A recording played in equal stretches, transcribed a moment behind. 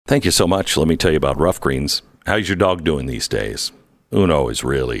Thank you so much. Let me tell you about Rough Greens. How's your dog doing these days? Uno is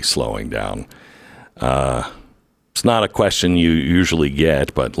really slowing down. It's not a question you usually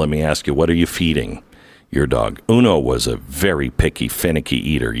get, but let me ask you, what are you feeding your dog? Uno was a very picky, finicky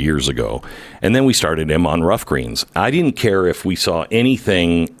eater years ago, and then we started him on Rough Greens. I didn't care if we saw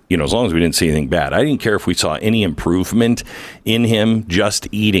anything, as long as we didn't see anything bad. I didn't care if we saw any improvement in him just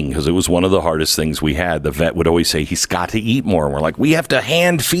eating, because it was one of the hardest things we had. The vet would always say, he's got to eat more. And we're like, we have to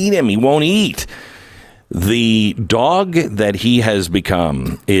hand feed him. He won't eat. The dog that he has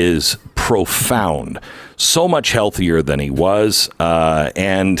become is profound, so much healthier than he was,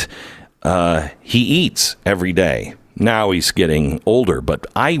 and he eats every day. Now he's getting older, but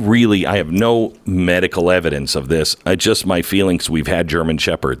I have no medical evidence of this. Just my feelings. We've had German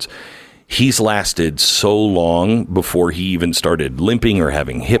Shepherds. He's lasted so long before he even started limping or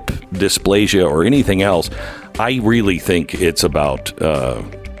having hip dysplasia or anything else. I really think it's about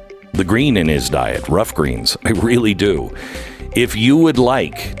the green in his diet, Rough Greens. I really do. If you would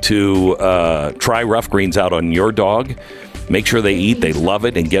like to try Rough Greens out on your dog, make sure they eat, they love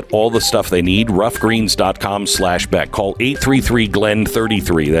it, and get all the stuff they need. roughgreens.com/Beck. Call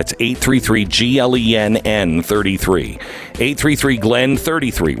 833-GLEN-33. That's 833-GLENN-33.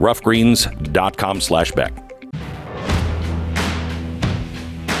 833-GLEN-33. roughgreens.com/Beck.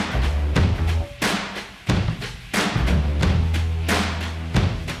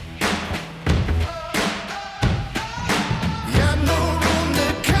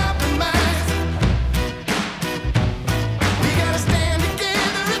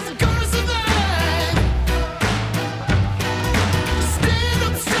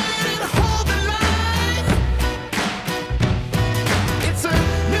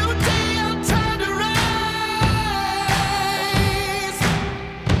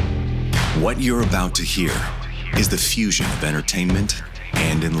 What you're about to hear is the fusion of entertainment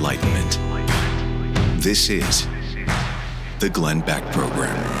and enlightenment. This is the Glenn Beck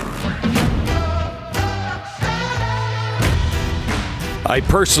Program. I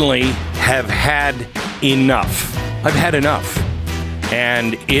personally have had enough. I've had enough.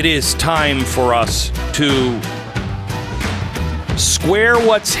 And it is time for us to square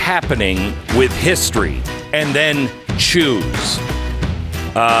what's happening with history and then choose.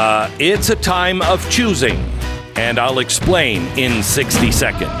 It's a time of choosing, and I'll explain in 60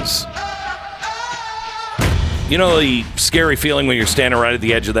 seconds. You know the scary feeling when you're standing right at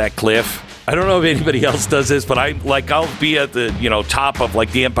the edge of that cliff? I don't know if anybody else does this, but I'll be at the, top of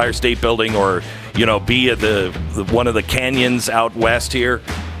like the Empire State Building, or, be at the one of the canyons out west here,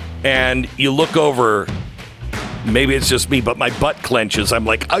 and you look over. Maybe it's just me, but my butt clenches. I'm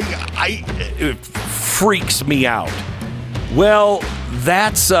like, it freaks me out. Well,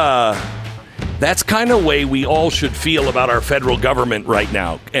 that's kind of the way we all should feel about our federal government right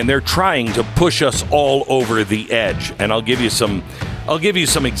now, and they're trying to push us all over the edge. And I'll give you some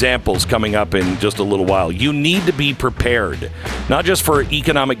examples coming up in just a little while. You need to be prepared, not just for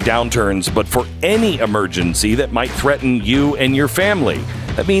economic downturns, but for any emergency that might threaten you and your family.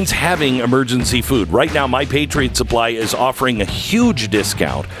 That means having emergency food. Right now, My Patriot Supply is offering a huge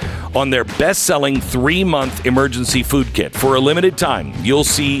discount on their best-selling 3-month emergency food kit. For a limited time, you'll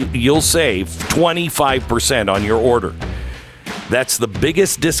save 25% on your order. That's the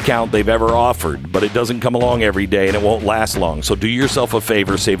biggest discount they've ever offered, but it doesn't come along every day, and it won't last long. So do yourself a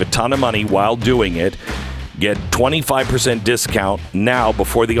favor, save a ton of money while doing it. Get 25% discount now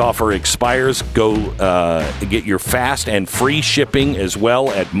before the offer expires. Go get your fast and free shipping as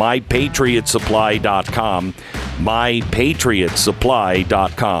well at mypatriotsupply.com.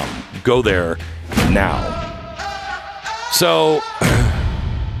 mypatriotsupply.com. Go there now. So,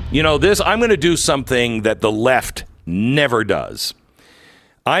 I'm going to do something that the left never does.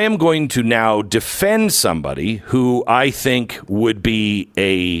 I am going to now defend somebody who I think would be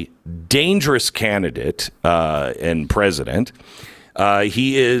a dangerous candidate and president.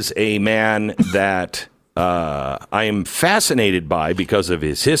 He is a man that I am fascinated by because of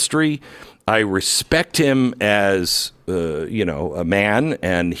his history. I respect him as, a man,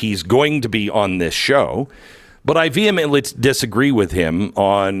 and he's going to be on this show. But I vehemently disagree with him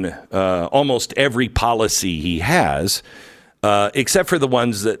on almost every policy he has, except for the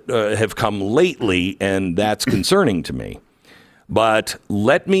ones that have come lately, and that's concerning to me. But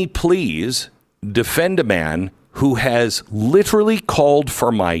let me please defend a man who has literally called for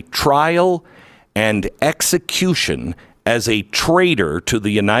my trial and execution as a traitor to the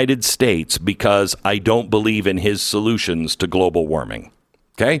United States because I don't believe in his solutions to global warming.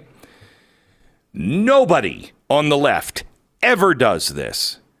 Okay? Nobody on the left ever does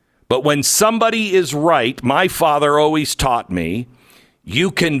this. But when somebody is right, my father always taught me,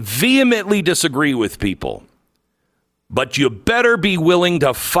 You can vehemently disagree with people, but you better be willing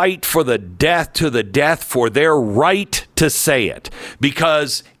to fight for the death for their right to say it.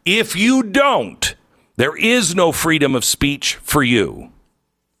 Because if you don't, there is no freedom of speech for you.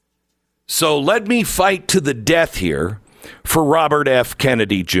 So let me fight to the death here for Robert F.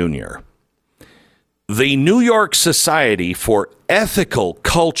 Kennedy Jr. The New York Society for Ethical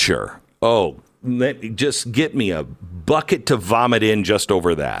Culture. Oh, just get me a bucket to vomit in just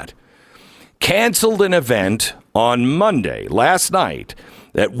over that. Canceled an event on Monday, last night,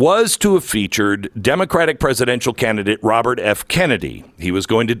 that was to have featured Democratic presidential candidate Robert F. Kennedy. He was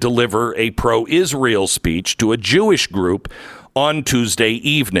going to deliver a pro-Israel speech to a Jewish group on Tuesday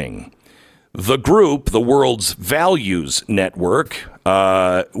evening. The group, the World's Values Network,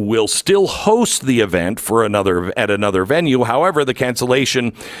 will still host the event at another venue. However, the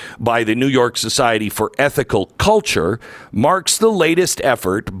cancellation by the New York Society for Ethical Culture marks the latest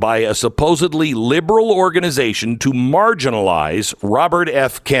effort by a supposedly liberal organization to marginalize Robert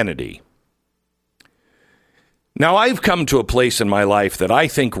F. Kennedy. Now, I've come to a place in my life that I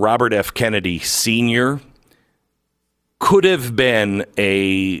think Robert F. Kennedy Sr. could have been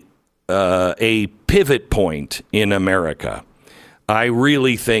a pivot point in America. I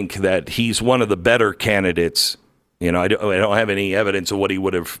really think that he's one of the better candidates. You know, I don't have any evidence of what he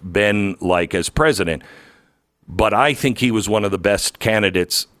would have been like as president, but I think he was one of the best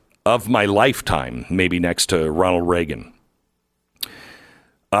candidates of my lifetime, maybe next to Ronald Reagan.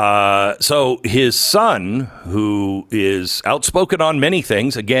 So his son, who is outspoken on many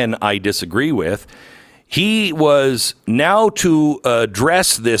things, again, I disagree with, he was now to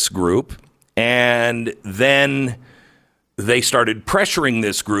address this group, and then they started pressuring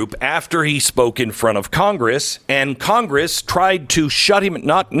this group after he spoke in front of Congress, and Congress tried to shut him,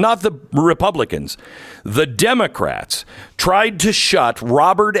 not the Republicans, the Democrats tried to shut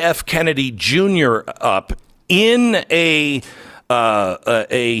Robert F. Kennedy Jr. up in a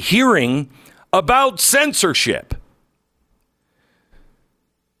hearing about censorship.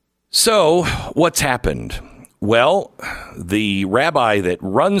 So, what's happened? Well, the rabbi that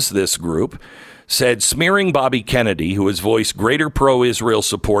runs this group said smearing Bobby Kennedy, who has voiced greater pro-Israel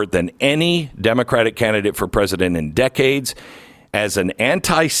support than any Democratic candidate for president in decades, as an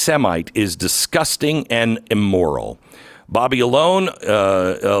anti-Semite is disgusting and immoral. Bobby alone,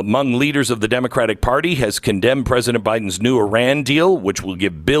 among leaders of the Democratic Party, has condemned President Biden's new Iran deal, which will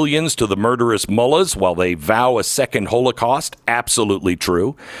give billions to the murderous mullahs while they vow a second Holocaust. Absolutely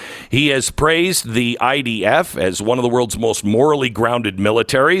true. He has praised the IDF as one of the world's most morally grounded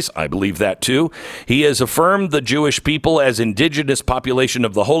militaries. I believe that too. He has affirmed the Jewish people as indigenous population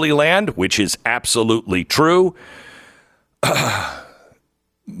of the Holy Land, which is absolutely true.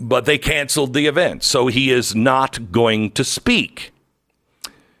 But they canceled the event, so he is not going to speak.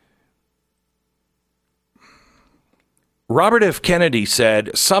 Robert F. Kennedy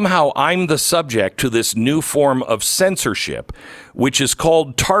said, somehow I'm the subject to this new form of censorship, which is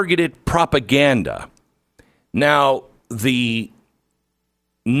called targeted propaganda. Now, the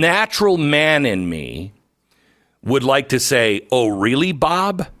natural man in me would like to say, oh, really,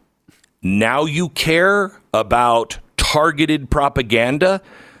 Bob? Now you care about targeted propaganda,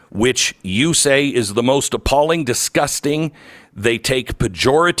 which you say is the most appalling, disgusting. They take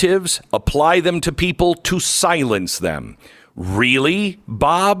pejoratives, apply them to people to silence them. Really,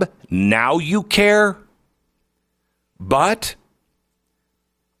 Bob? Now you care? But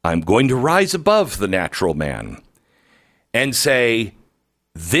I'm going to rise above the natural man and say,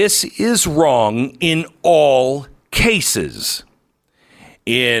 this is wrong in all cases.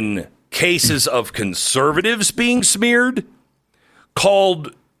 In cases of conservatives being smeared,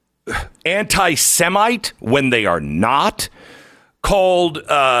 called anti-Semite when they are not, called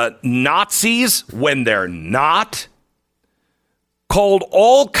Nazis when they're not, called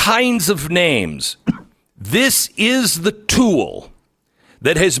all kinds of names. This is the tool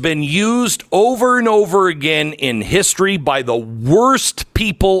that has been used over and over again in history by the worst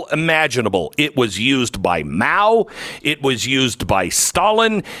people imaginable. It was used by Mao. It was used by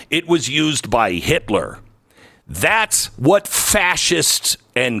Stalin. It was used by Hitler. That's what fascists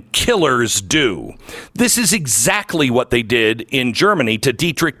and killers do. This is exactly what they did in Germany to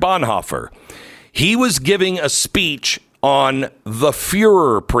Dietrich Bonhoeffer. He was giving a speech on the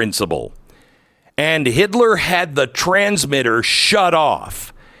Führer principle, and Hitler had the transmitter shut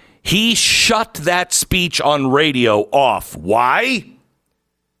off. He shut that speech on radio off. Why?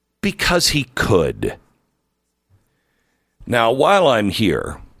 Because he could. Now, while I'm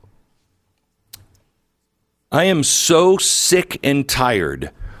here, I am so sick and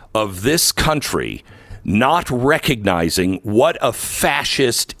tired of this country not recognizing what a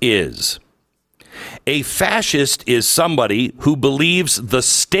fascist is. A fascist is somebody who believes the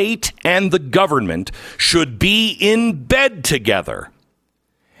state and the government should be in bed together.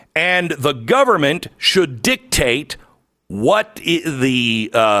 And the government should dictate what the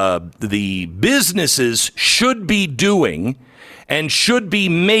businesses should be doing and should be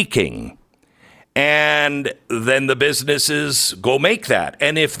making. And then the businesses go make that.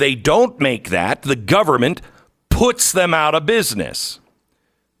 And if they don't make that, the government puts them out of business.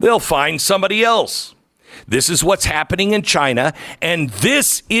 They'll find somebody else. This is what's happening in China, and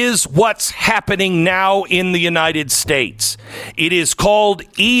this is what's happening now in the United States. It is called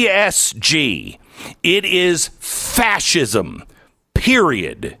ESG. It is fascism,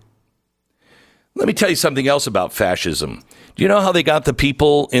 period. Let me tell you something else about fascism. Do you know how they got the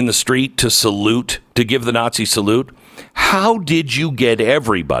people in the street to salute, to give the Nazi salute? How did you get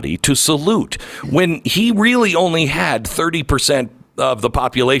everybody to salute when he really only had 30% of the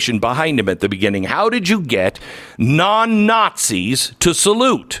population behind him at the beginning? How did you get non-Nazis to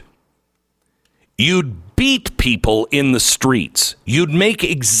salute? You'd beat people in the streets. You'd make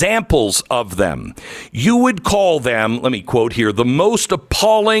examples of them. You would call them, let me quote here, the most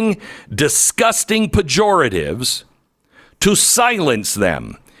appalling, disgusting pejoratives to silence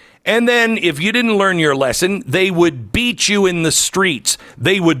them. And then if you didn't learn your lesson, they would beat you in the streets.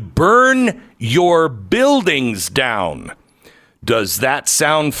 They would burn your buildings down. Does that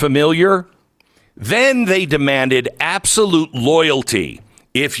sound familiar? Then they demanded absolute loyalty.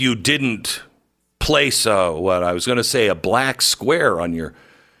 If you didn't place a black square on your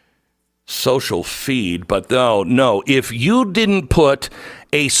social feed, but no, if you didn't put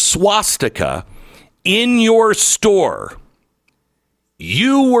a swastika in your store,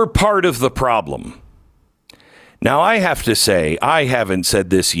 you were part of the problem. Now, I have to say, I haven't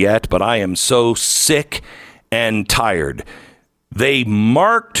said this yet, but I am so sick and tired. They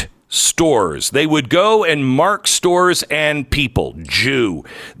marked stores. They would go and mark stores and people. Jew.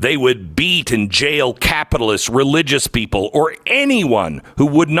 They would beat and jail capitalists, religious people, or anyone who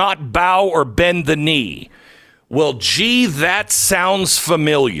would not bow or bend the knee. Well, gee, that sounds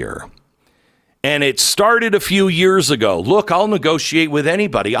familiar. And it started a few years ago. Look, I'll negotiate with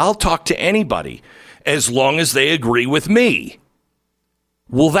anybody. I'll talk to anybody as long as they agree with me.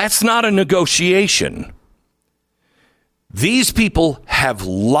 Well, that's not a negotiation. These people have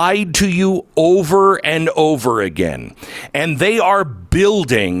lied to you over and over again, and they are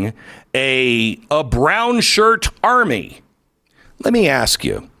building a brown shirt army. Let me ask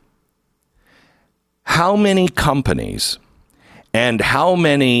you, how many companies and how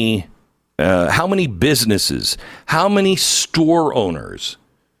many businesses, how many store owners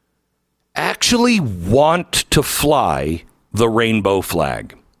actually want to fly the rainbow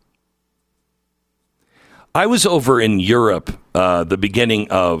flag? I was over in Europe the beginning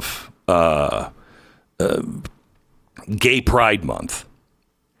of Gay Pride Month.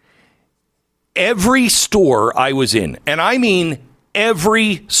 Every store I was in, and I mean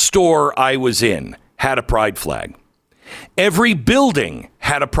every store I was in, had a pride flag. Every building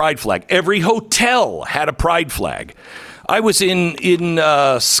had a pride flag. Every hotel had a pride flag. I was in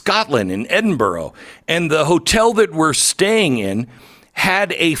Scotland, in Edinburgh, and the hotel that we're staying in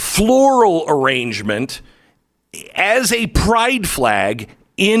had a floral arrangement as a pride flag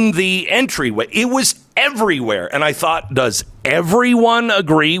in the entryway. It was everywhere. And I thought, does everyone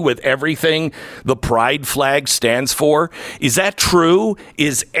agree with everything the pride flag stands for? Is that true?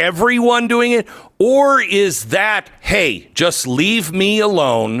 Is everyone doing it? Or is that, hey, just leave me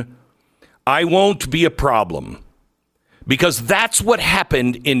alone, I won't be a problem? Because that's what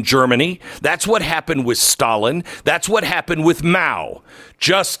happened in Germany. That's what happened with Stalin. That's what happened with Mao.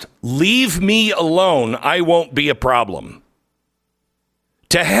 Just leave me alone. I won't be a problem.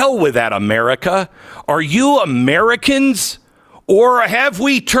 To hell with that, America. Are you Americans? Or have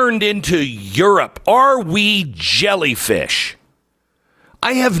we turned into Europe? Are we jellyfish?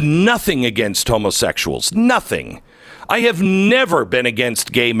 I have nothing against homosexuals. Nothing. I have never been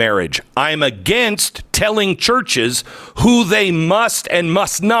against gay marriage. I'm against telling churches who they must and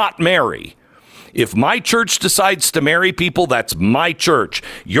must not marry. If my church decides to marry people, that's my church.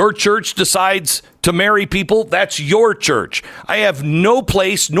 Your church decides to marry people, that's your church. I have no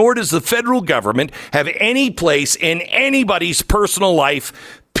place, nor does the federal government have any place in anybody's personal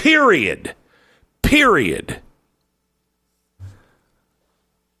life, period. Period.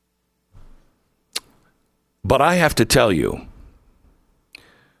 But I have to tell you,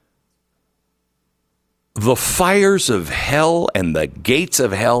 the fires of hell and the gates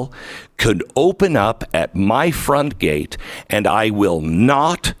of hell could open up at my front gate, and I will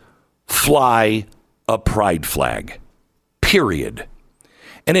not fly a pride flag, period.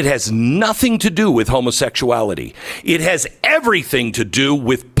 And it has nothing to do with homosexuality. It has everything to do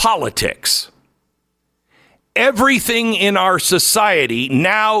with politics. Everything in our society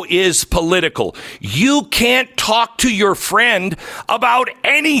now is political. You can't talk to your friend about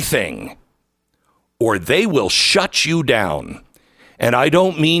anything, or they will shut you down. And I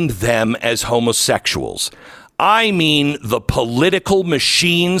don't mean them as homosexuals. I mean the political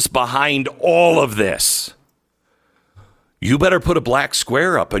machines behind all of this. You better put a black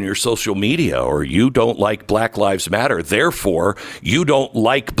square up on your social media, or you don't like Black Lives Matter. Therefore, you don't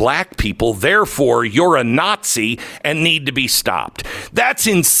like black people. Therefore, you're a Nazi and need to be stopped. That's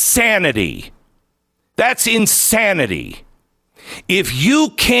insanity. That's insanity. If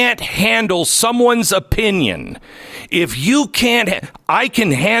you can't handle someone's opinion, I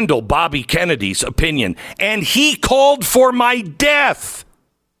can handle Bobby Kennedy's opinion, and he called for my death.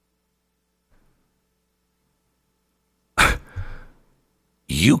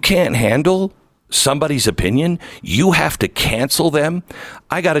 You can't handle somebody's opinion? You have to cancel them?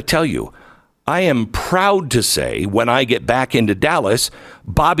 I got to tell you, I am proud to say when I get back into Dallas,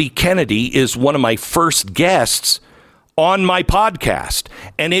 Bobby Kennedy is one of my first guests on my podcast,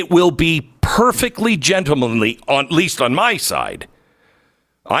 and it will be perfectly gentlemanly, at least on my side.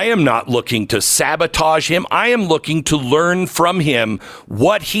 I am not looking to sabotage him. I am looking to learn from him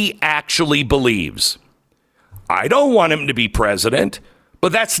what he actually believes. I don't want him to be president.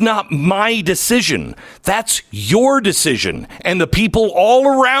 But that's not my decision. That's your decision and the people all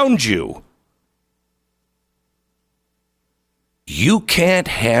around you. You can't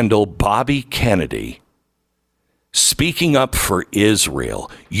handle Bobby Kennedy speaking up for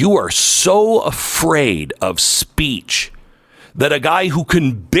Israel. You are so afraid of speech that a guy who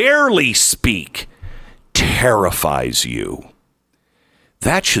can barely speak terrifies you.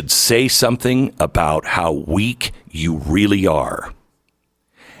 That should say something about how weak you really are.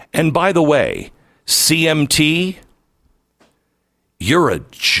 And by the way, CMT, you're a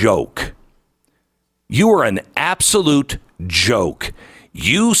joke. You are an absolute joke.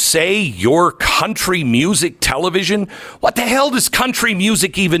 You say you're country music television? What the hell does country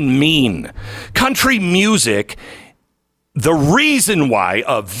music even mean? Country music, the reason why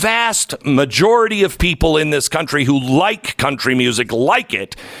a vast majority of people in this country who like country music like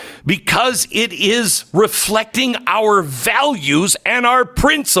it, because it is reflecting our values and our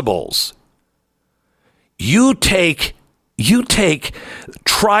principles.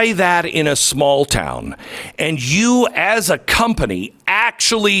 Try that in a small town, and you as a company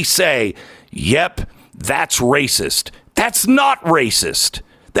actually say, yep, that's racist. That's not racist.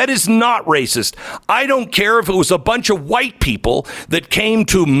 That is not racist. I don't care if it was a bunch of white people that came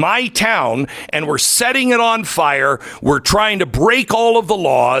to my town and were setting it on fire. We're trying to break all of the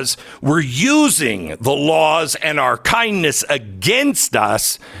laws. We're using the laws and our kindness against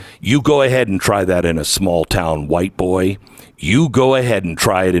us. You go ahead and try that in a small town, white boy. You go ahead and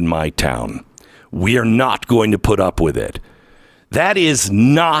try it in my town. We are not going to put up with it. That is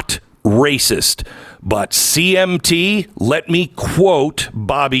not racist. But CMT, let me quote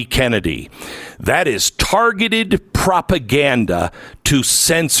Bobby Kennedy. That is targeted propaganda to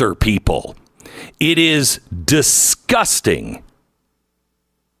censor people. It is disgusting.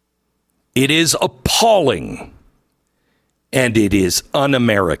 It is appalling. And it is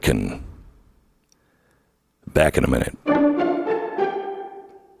un-American. Back in a minute.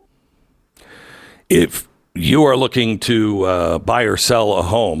 If you are looking to buy or sell a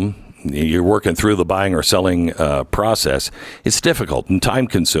home, you're working through the buying or selling process, it's difficult and time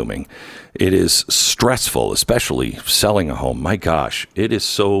consuming. It is stressful, especially selling a home. My gosh, it is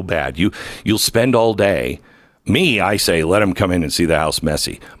so bad. You'll spend all day. Me, I say, let them come in and see the house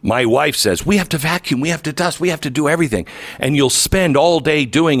messy. My wife says, we have to vacuum, we have to dust, we have to do everything. And you'll spend all day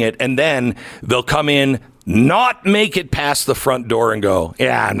doing it, and then they'll come in, not make it past the front door and go,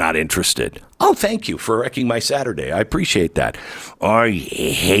 yeah, I'm not interested. Oh, thank you for wrecking my Saturday. I appreciate that. I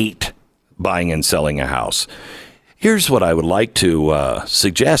hate buying and selling a house. Here's what I would like to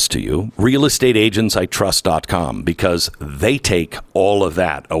suggest to you, realestateagentsitrust.com, because they take all of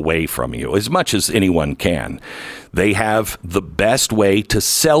that away from you as much as anyone can. They have the best way to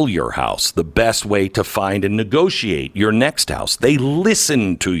sell your house, the best way to find and negotiate your next house. They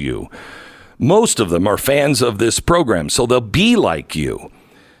listen to you. Most of them are fans of this program, so they'll be like you.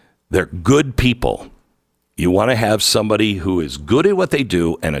 They're good people. You want to have somebody who is good at what they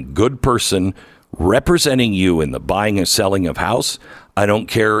do and a good person representing you in the buying and selling of house. I don't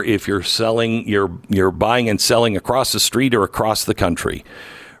care if you're buying and selling across the street or across the country.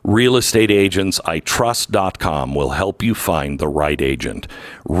 realestateagentsitrust.com will help you find the right agent.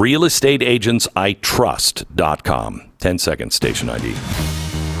 realestateagentsitrust.com. 10 seconds, station ID.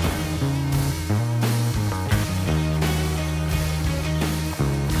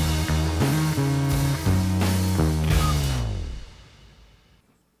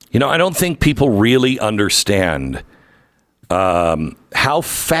 You know, I don't think people really understand how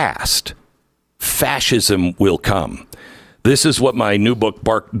fast fascism will come. This is what my new book,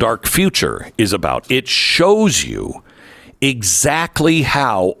 Dark Future, is about. It shows you exactly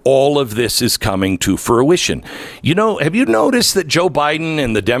how all of this is coming to fruition. You know, have you noticed that Joe Biden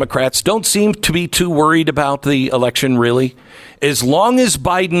and the Democrats don't seem to be too worried about the election, really? As long as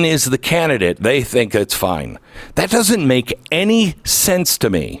Biden is the candidate, they think it's fine. That doesn't make any sense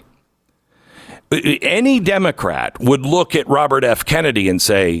to me. Any Democrat would look at Robert F. Kennedy and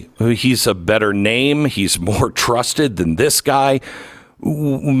say, he's a better name, he's more trusted than this guy.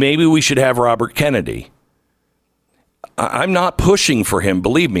 Maybe we should have Robert Kennedy. I'm not pushing for him,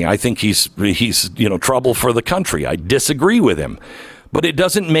 believe me. I think he's trouble for the country. I disagree with him. But it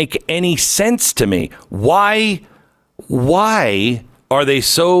doesn't make any sense to me. Why are they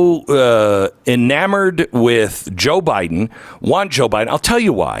so enamored with Joe Biden, want Joe Biden? I'll tell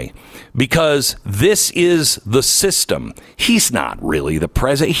you why. Because this is the system. He's not really the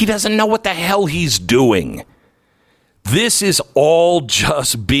president. He doesn't know what the hell he's doing. This is all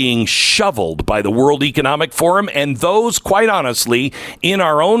just being shoveled by the World Economic Forum and those, quite honestly, in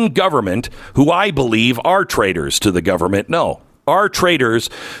our own government, who I believe are traitors to the government. No, are traitors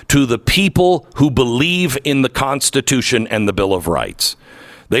to the people who believe in the Constitution and the Bill of Rights.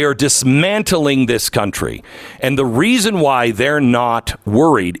 They are dismantling this country. And the reason why they're not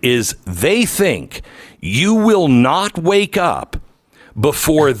worried is they think you will not wake up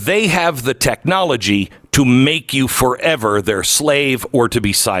before they have the technology to make you forever their slave or to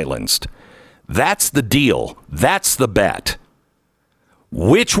be silenced. That's the deal. That's the bet.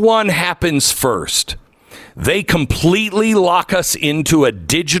 Which one happens first? They completely lock us into a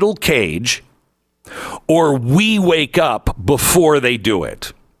digital cage, or we wake up before they do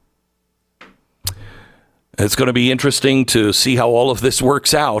it. It's going to be interesting to see how all of this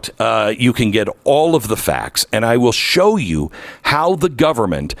works out. You can get all of the facts, and I will show you how the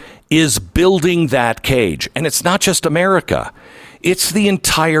government is building that cage. And it's not just America. It's the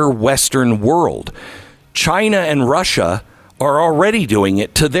entire Western world. China and Russia are already doing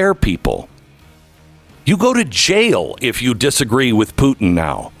it to their people. You go to jail if you disagree with Putin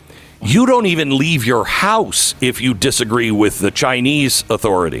now. You don't even leave your house if you disagree with the Chinese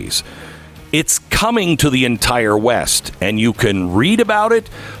authorities. It's coming to the entire West, and you can read about it,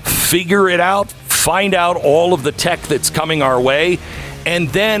 figure it out, find out all of the tech that's coming our way, and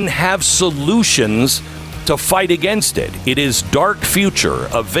then have solutions to fight against it. It is Dark Future,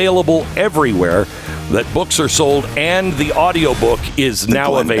 available everywhere that books are sold, and the audiobook is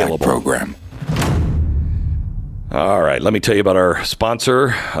now available. Beck program. All right, let me tell you about our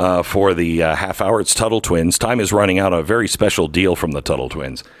sponsor for the half hour. It's Tuttle Twins. Time is running out. A very special deal from the Tuttle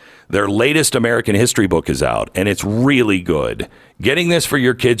Twins. Their latest American history book is out, and it's really good. Getting this for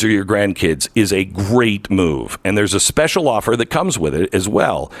your kids or your grandkids is a great move, and there's a special offer that comes with it as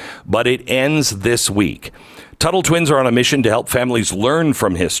well, but it ends this week. Tuttle Twins are on a mission to help families learn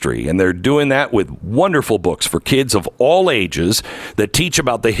from history, and they're doing that with wonderful books for kids of all ages that teach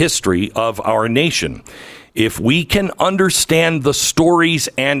about the history of our nation. If we can understand the stories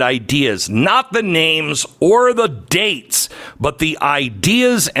and ideas, not the names or the dates, but the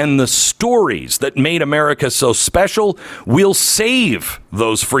ideas and the stories that made America so special, we'll save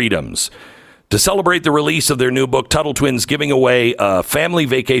those freedoms. To celebrate the release of their new book, Tuttle Twins giving away a family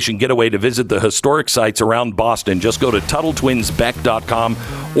vacation getaway to visit the historic sites around Boston. Just go to TuttleTwinsBeck.com,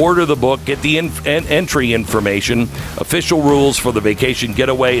 order the book, get the entry information, official rules for the vacation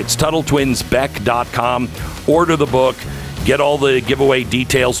getaway. It's TuttleTwinsBeck.com. Order the book, get all the giveaway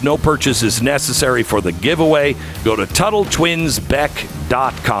details. No purchase is necessary for the giveaway. Go to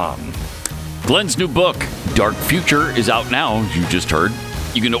TuttleTwinsBeck.com. Glenn's new book, Dark Future, is out now, you just heard.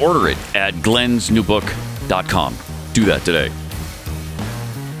 You can order it at glensnewbook.com. Do that today.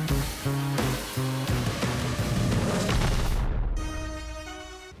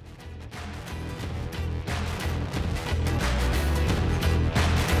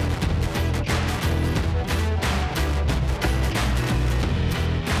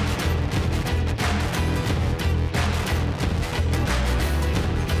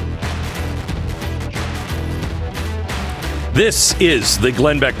 This is the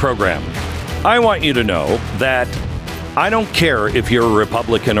Glenn Beck program. I want you to know that I don't care if you're a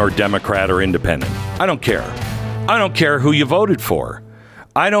Republican or Democrat or independent. I don't care. I don't care who you voted for.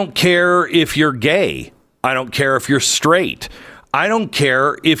 I don't care if you're gay. I don't care if you're straight. I don't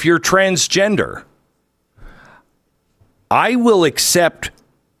care if you're transgender. I will accept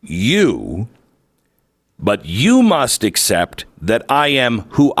you, but you must accept that I am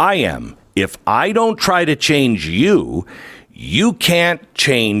who I am. If I don't try to change you, you can't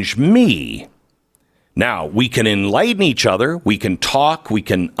change me. Now, we can enlighten each other, we can talk, we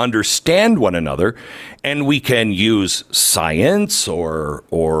can understand one another, and we can use science or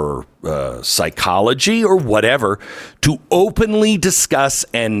psychology or whatever to openly discuss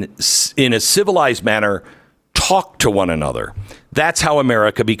and, in a civilized manner, talk to one another. That's how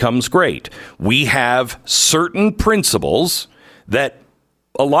America becomes great. We have certain principles that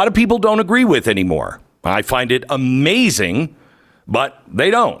a lot of people don't agree with anymore. I find it amazing, but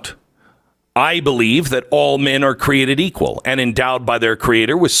they don't. I believe that all men are created equal and endowed by their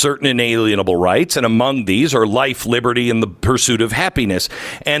creator with certain inalienable rights, and among these are life, liberty, and the pursuit of happiness.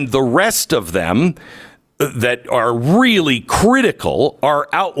 And the rest of them that are really critical are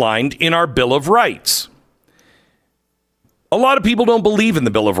outlined in our Bill of Rights. A lot of people don't believe in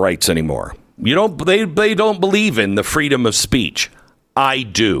the Bill of Rights anymore. They don't believe in the freedom of speech. I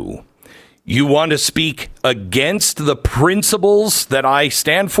do. You want to speak against the principles that I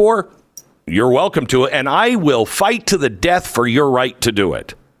stand for? You're welcome to it, and I will fight to the death for your right to do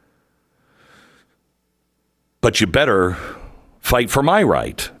it. But you better fight for my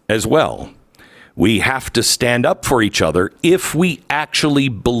right as well. We have to stand up for each other if we actually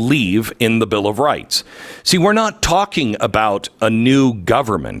believe in the Bill of Rights. See, we're not talking about a new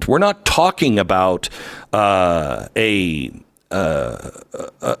government. We're not talking about a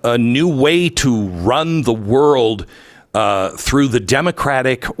new way to run the world through the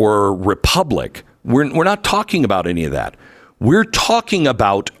Democratic or Republic. We're not talking about any of that. We're talking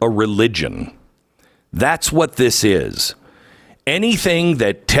about a religion. That's what this is. Anything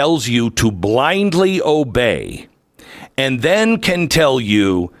that tells you to blindly obey and then can tell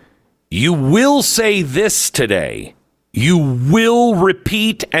you, you will say this today. You will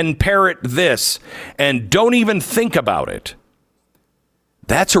repeat and parrot this and don't even think about it.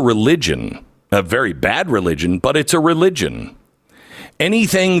 That's a religion. A very bad religion, but it's a religion.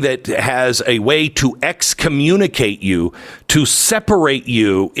 Anything that has a way to excommunicate you, to separate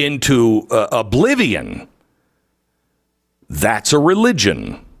you into oblivion, that's a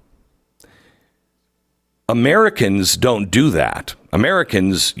religion. Americans don't do that.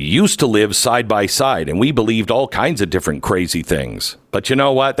 Americans used to live side by side, and we believed all kinds of different crazy things. But you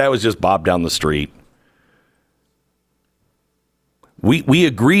know what? That was just Bob down the street. We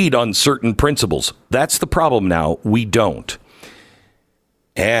agreed on certain principles. That's the problem now. We don't.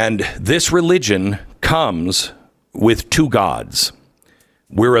 And this religion comes with two gods.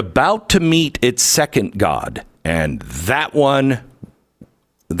 We're about to meet its second god, and that one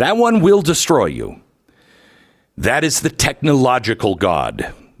will destroy you. That is the technological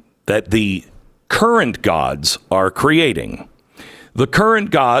god that the current gods are creating. The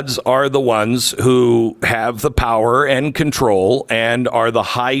current gods are the ones who have the power and control and are the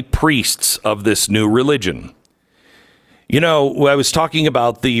high priests of this new religion. You know, I was talking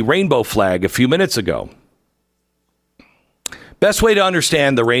about the rainbow flag a few minutes ago. Best way to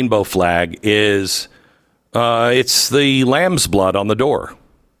understand the rainbow flag is it's the lamb's blood on the door.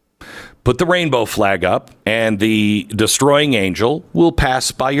 Put the rainbow flag up and the destroying angel will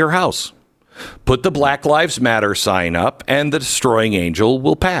pass by your house. Put the Black Lives Matter sign up and the destroying angel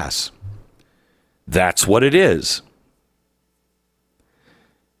will pass. That's what it is.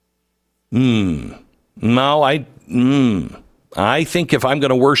 No, I think if I'm going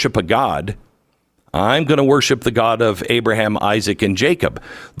to worship a God, I'm going to worship the God of Abraham, Isaac, and Jacob,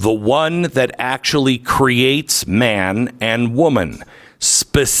 the one that actually creates man and woman,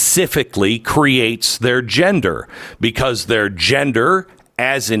 specifically creates their gender, because their gender,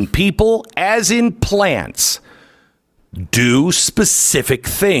 as in people, as in plants, do specific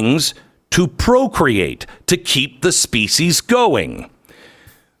things to procreate, to keep the species going.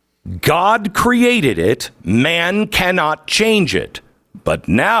 God created it. Man cannot change it. But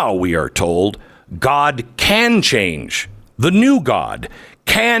now we are told God can change. The new God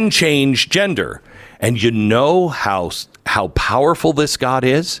can change gender. And you know how powerful this God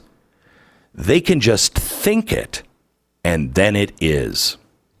is? They can just think it, and then it is.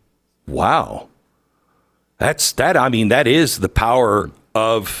 Wow. That is the power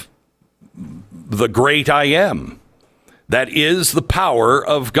of the great I am. That is the power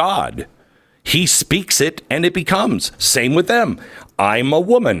of God. He speaks it and it becomes. Same with them. I'm a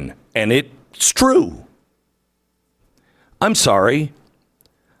woman and it's true. I'm sorry.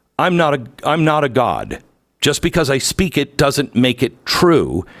 I'm not a God. Just because I speak it doesn't make it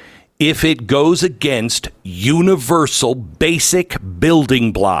true if it goes against universal basic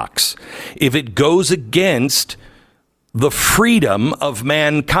building blocks. If it goes against the freedom of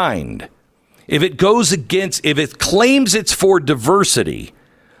mankind. If it claims it's for diversity,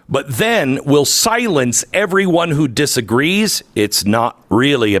 but then will silence everyone who disagrees, it's not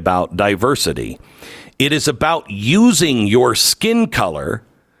really about diversity. It is about using your skin color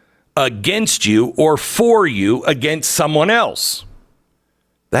against you or for you against someone else.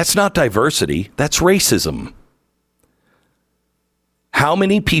 That's not diversity. That's racism. How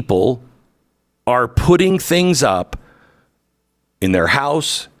many people are putting things up in their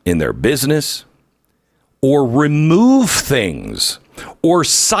house, in their business, or remove things, or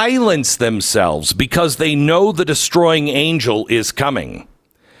silence themselves because they know the destroying angel is coming?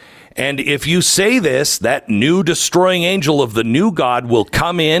 And if you say this, that new destroying angel of the new God will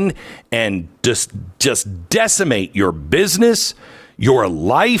come in and just decimate your business, your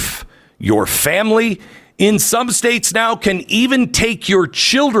life, your family. In some states now can even take your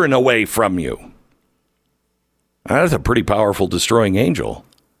children away from you. That's a pretty powerful destroying angel.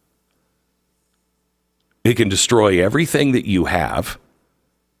 It can destroy everything that you have,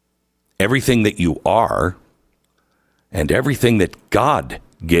 everything that you are, and everything that God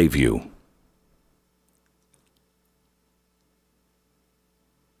gave you.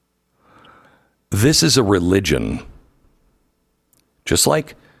 This is a religion. Just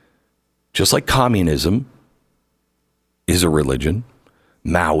like communism is a religion,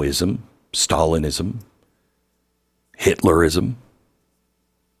 Maoism, Stalinism, Hitlerism,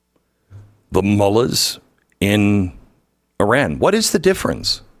 the mullahs in Iran. What is the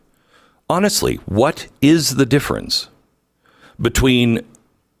difference? Honestly, what is the difference between,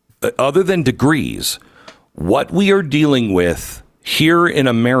 other than degrees, what we are dealing with here in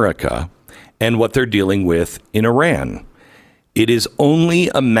America and what they're dealing with in Iran? It is only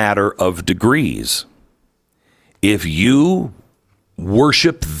a matter of degrees. If you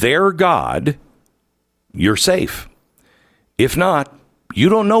worship their God, you're safe. If not, you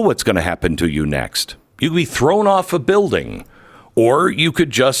don't know what's going to happen to you next. You could be thrown off a building, or you could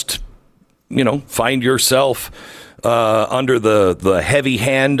just, find yourself under the heavy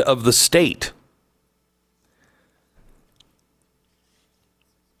hand of the state.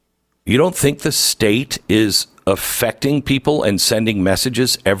 You don't think the state is affecting people and sending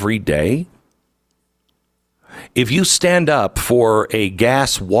messages every day? If you stand up for a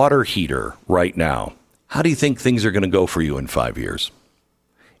gas water heater right now, how do you think things are going to go for you in 5 years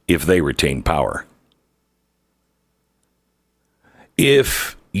if they retain power?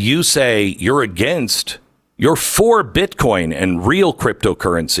 If you say you're for Bitcoin and real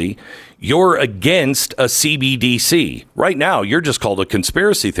cryptocurrency, you're against a CBDC. Right now, you're just called a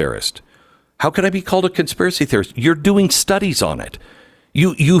conspiracy theorist. How can I be called a conspiracy theorist? You're doing studies on it.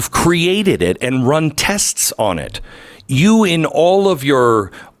 You've created it and run tests on it. You, in all of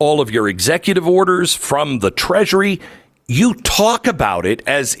your executive orders from the Treasury, you talk about it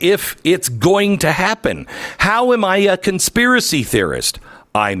as if it's going to happen. How am I a conspiracy theorist?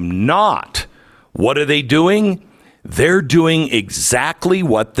 I'm not. What are they doing? They're doing exactly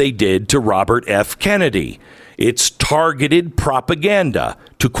what they did to Robert F. Kennedy. It's targeted propaganda.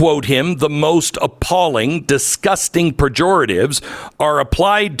 To quote him, the most appalling, disgusting pejoratives are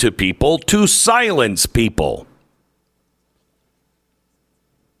applied to people to silence people.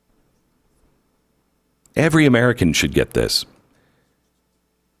 Every American should get this.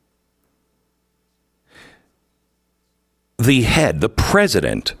 The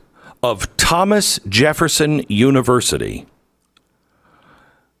president of Thomas Jefferson University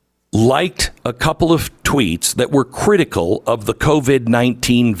liked a couple of tweets that were critical of the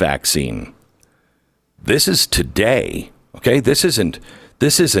COVID-19 vaccine. This is today, okay? This isn't,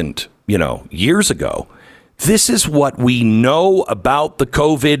 years ago. This is what we know about the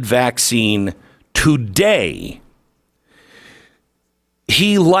COVID vaccine today.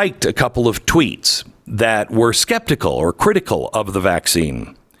 He liked a couple of tweets that were skeptical or critical of the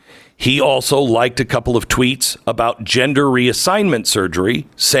vaccine. He also liked a couple of tweets about gender reassignment surgery,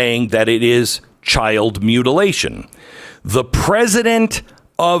 saying that it is child mutilation. The president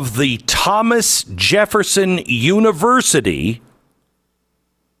of the Thomas Jefferson University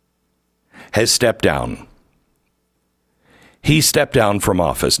has stepped down. He stepped down from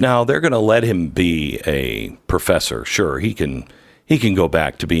office. Now, they're going to let him be a professor. Sure, he can go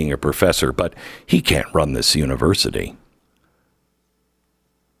back to being a professor, but he can't run this university.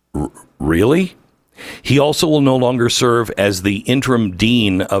 Really? He also will no longer serve as the interim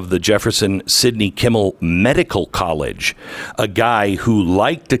dean of the Jefferson Sidney Kimmel Medical College, a guy who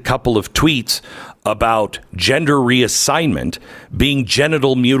liked a couple of tweets about gender reassignment being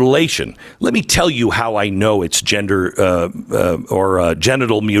genital mutilation. Let me tell you how I know it's gender or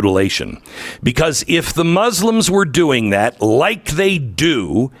genital mutilation. Because if the Muslims were doing that like they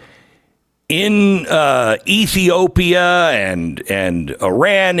do in Ethiopia and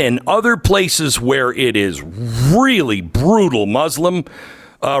Iran and other places where it is really brutal Muslim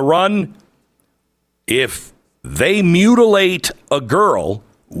run, if they mutilate a girl,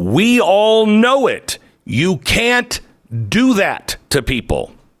 we all know it. You can't do that to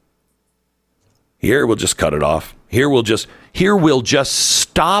people. Here, we'll just cut it off. Here, we'll just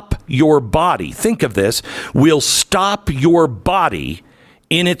stop your body. Think of this. We'll stop your body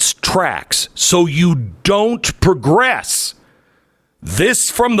in its tracks so you don't progress. This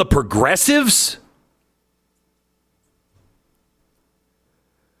from the progressives?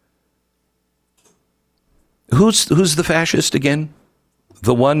 Who's the fascist again?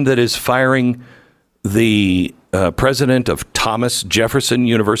 The one that is firing the president of Thomas Jefferson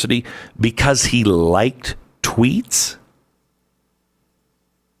University because he liked tweets?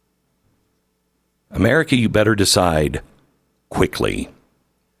 America, you better decide quickly.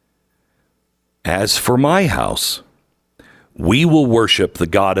 As for my house, we will worship the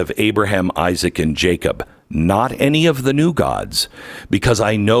God of Abraham, Isaac, and Jacob, not any of the new gods, because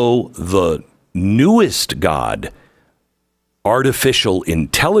I know the newest God, artificial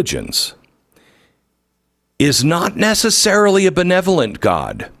intelligence, is not necessarily a benevolent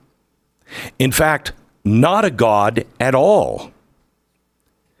God. In fact, not a God at all.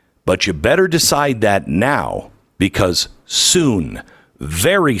 But you better decide that now, because soon,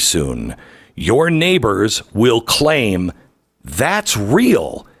 very soon, your neighbors will claim that's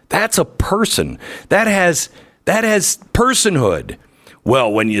real. That's a person. That has personhood.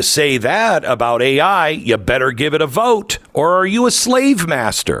 Well, when you say that about AI, you better give it a vote, or are you a slave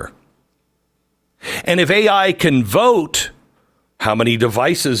master? And if AI can vote, how many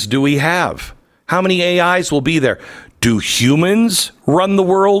devices do we have? How many AIs will be there? Do humans run the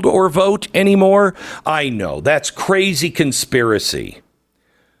world or vote anymore? I know, that's crazy conspiracy.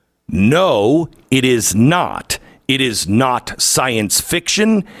 No, it is not. It is not science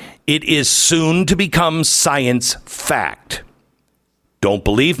fiction. It is soon to become science fact. Don't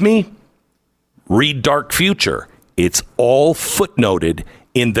believe me? Read Dark Future. It's all footnoted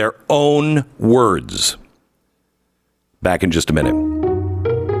in their own words. Back in just a minute.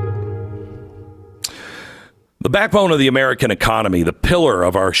 The backbone of the American economy, the pillar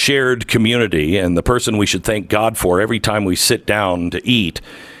of our shared community, and the person we should thank God for every time we sit down to eat,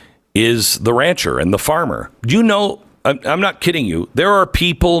 is the rancher and the farmer. Do you know, I'm not kidding you, there are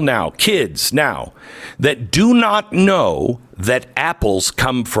people now, kids now, that do not know that apples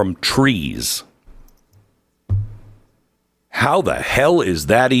come from trees. How the hell is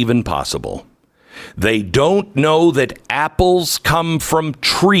that even possible? They don't know that apples come from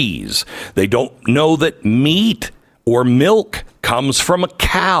trees. They don't know that meat or milk comes from a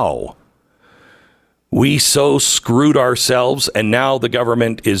cow. We so screwed ourselves, and now the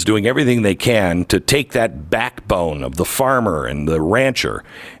government is doing everything they can to take that backbone of the farmer and the rancher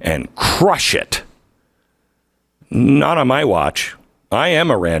and crush it. Not on my watch. I am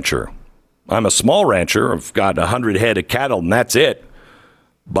a rancher. I'm a small rancher. I've got 100 head of cattle, and that's it.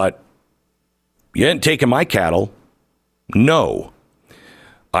 But you ain't taking my cattle. No.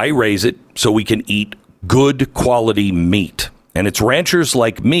 I raise it so we can eat good quality meat. And it's ranchers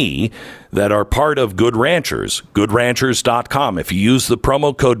like me that are part of Good Ranchers, goodranchers.com. If you use the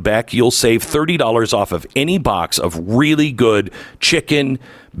promo code Beck, you'll save $30 off of any box of really good chicken,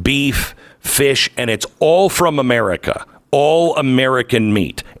 beef, fish, and it's all from America. All American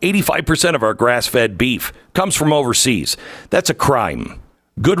meat. 85% of our grass-fed beef comes from overseas. That's a crime.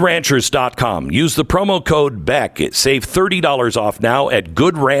 GoodRanchers.com. Use the promo code Beck. Save $30 off now at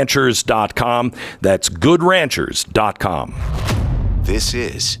GoodRanchers.com. That's GoodRanchers.com. This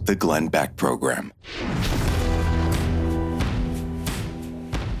is the Glenn Beck Program.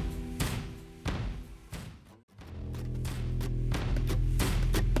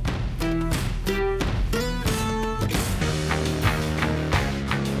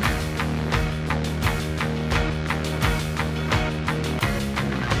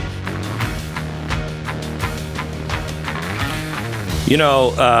 You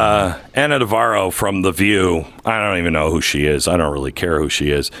know, Anna Navarro from The View, I don't even know who she is. I don't really care who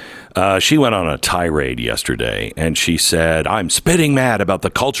she is. She went on a tirade yesterday, and she said, I'm spitting mad about the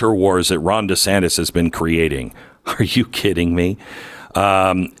culture wars that Ron DeSantis has been creating. Are you kidding me?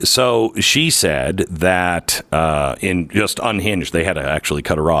 So she said that in just Unhinged, they had to actually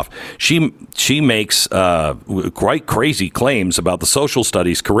cut her off. She makes quite crazy claims about the social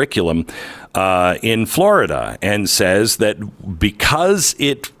studies curriculum in Florida, and says that because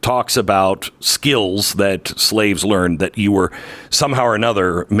it talks about skills that slaves learned, that you were somehow or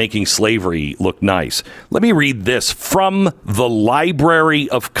another making slavery look nice. Let me read this from the Library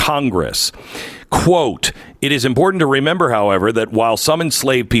of Congress. Quote, "It is important to remember, however, that while some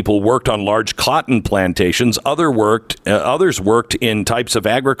enslaved people worked on large cotton plantations, others worked in types of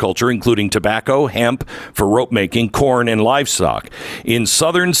agriculture, including tobacco, hemp for rope making, corn, and livestock. In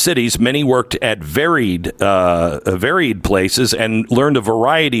southern cities, many worked at varied places and learned a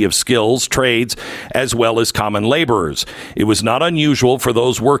variety of skills, trades, as well as common laborers. It was not unusual for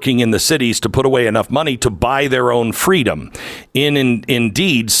those working in the cities to put away enough money to buy their own freedom.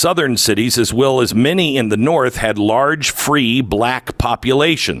 Indeed, southern cities, as well as many in the North, had large free black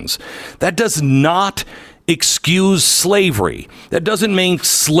populations. That does not excuse slavery. That doesn't make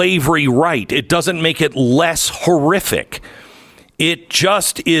slavery right. It doesn't make it less horrific. It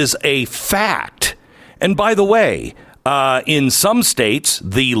just is a fact. And by the way, in some states,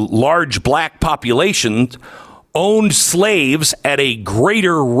 the large black population owned slaves at a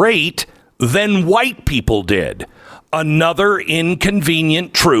greater rate than white people did. Another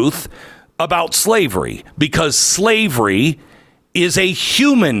inconvenient truth about slavery, because slavery is a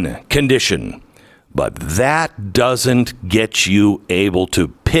human condition. But that doesn't get you able to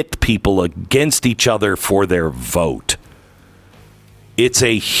pit people against each other for their vote. It's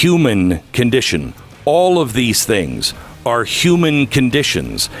a human condition. All of these things are human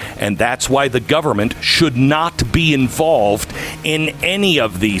conditions, and that's why the government should not be involved in any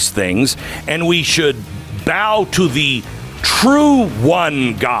of these things, and we should bow to the true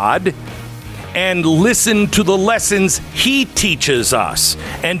one God and listen to the lessons he teaches us,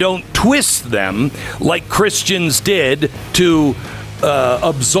 and don't twist them like Christians did to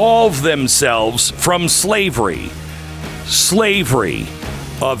absolve themselves from slavery. Slavery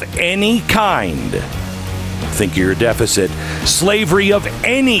of any kind, think you're a deficit, slavery of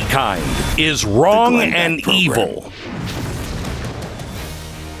any kind is wrong and evil.